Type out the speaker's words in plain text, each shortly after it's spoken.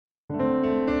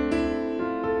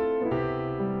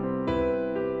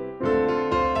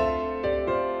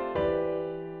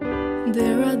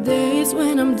There are days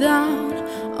when I'm down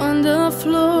on the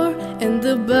floor and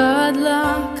the bad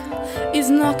luck is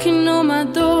knocking on my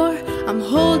door. I'm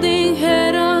holding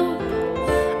head up,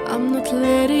 I'm not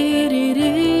letting it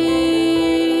in.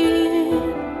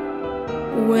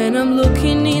 When I'm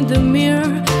looking in the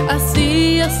mirror, I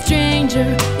see a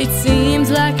stranger. It seems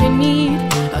like I need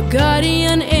a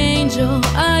guardian angel.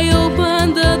 I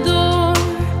open the door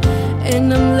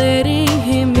and I'm letting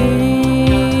him in.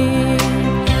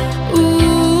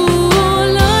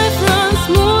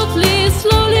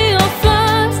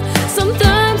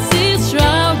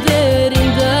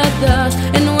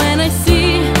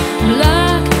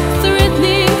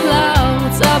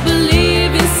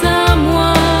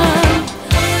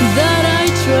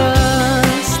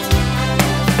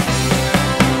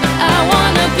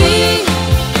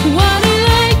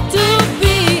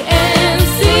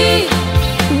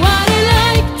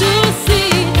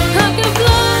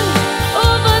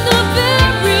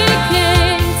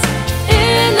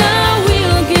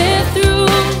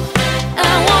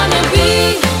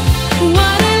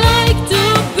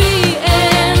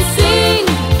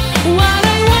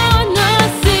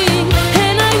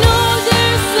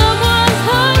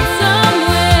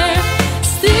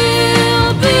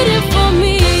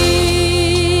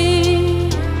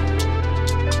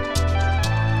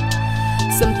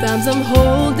 Sometimes I'm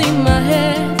holding my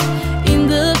head in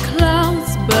the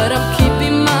clouds, but I'm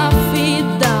keeping my feet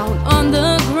down on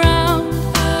the ground.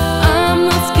 I'm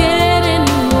not scared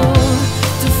anymore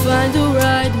to find the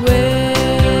right way.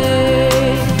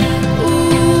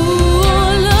 Ooh,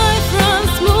 life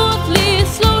runs smoothly,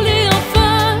 slowly or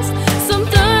fast.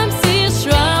 Sometimes it's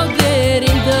shrouded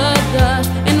in the dust,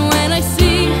 and when I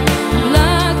see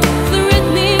black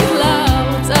threatening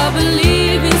clouds, I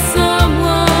believe in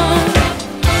someone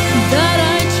that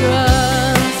I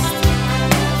trust.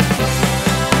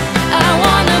 I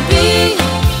wanna be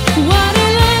what I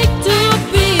like to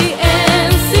be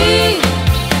and see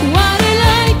what I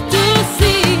like to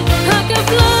see. I can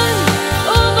fly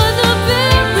over the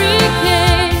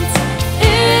barricades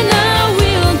and I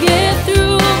will get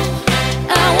through.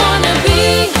 I wanna be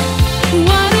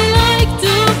what I like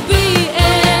to be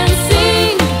and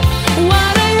sing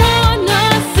what I wanna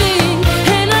sing.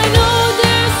 And I know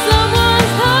there's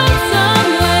someone's heart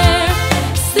somewhere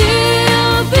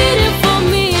still beating for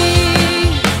me.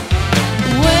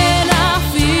 When I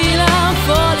feel I'm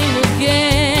falling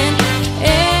again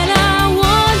and I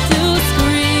want to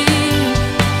scream,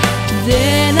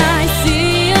 then I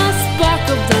see a spark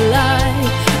of the light,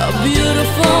 a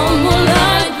beautiful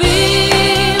moonlight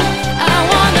beam. I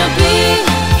wanna be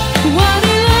what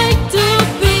I like to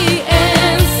be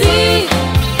and see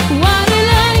what I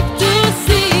like to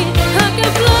see. I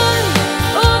can fly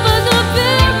over the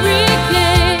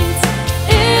barricades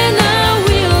and I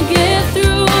will get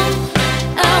through.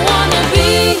 I wanna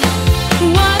be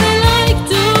what I like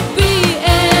to be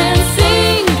and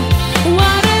sing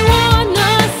what I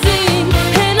wanna sing.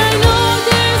 And I know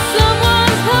there's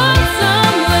someone's heart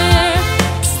somewhere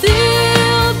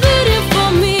still beating for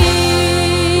me.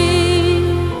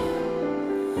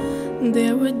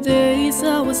 There were days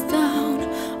I was down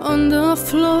on the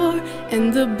floor and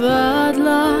the bad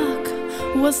luck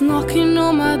was knocking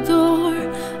on my door.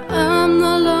 I'm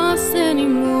not lost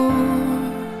anymore.